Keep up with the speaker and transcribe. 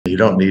you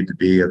don't need to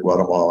be a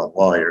Guatemalan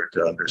lawyer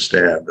to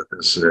understand that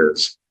this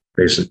is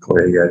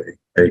basically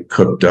a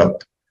cooked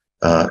up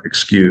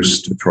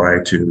excuse to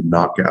try to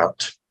knock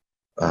out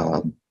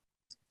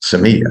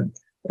Semilla.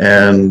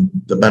 And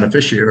the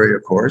beneficiary,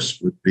 of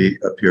course, would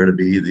appear to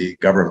be the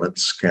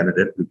government's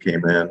candidate, who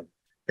came in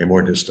a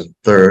more distant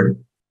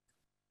third.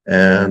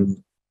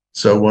 And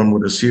so one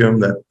would assume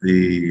that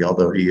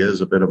although he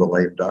is a bit of a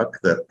lame duck,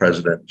 that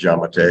President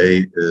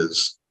Giammattei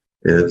is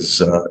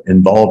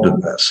involved in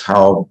this.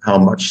 How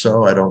much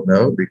so, I don't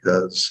know,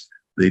 because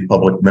the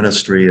public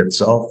ministry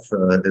itself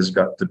has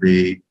got to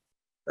be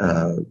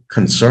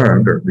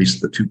concerned, or at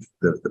least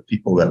the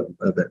people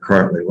that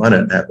currently run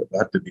it have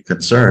got to be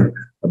concerned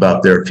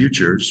about their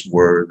futures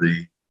were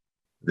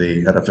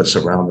the edifice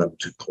around them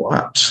to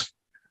collapse.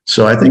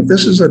 So I think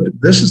this is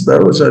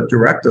a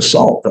direct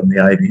assault on the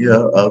idea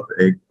of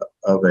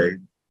a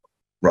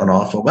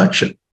runoff election.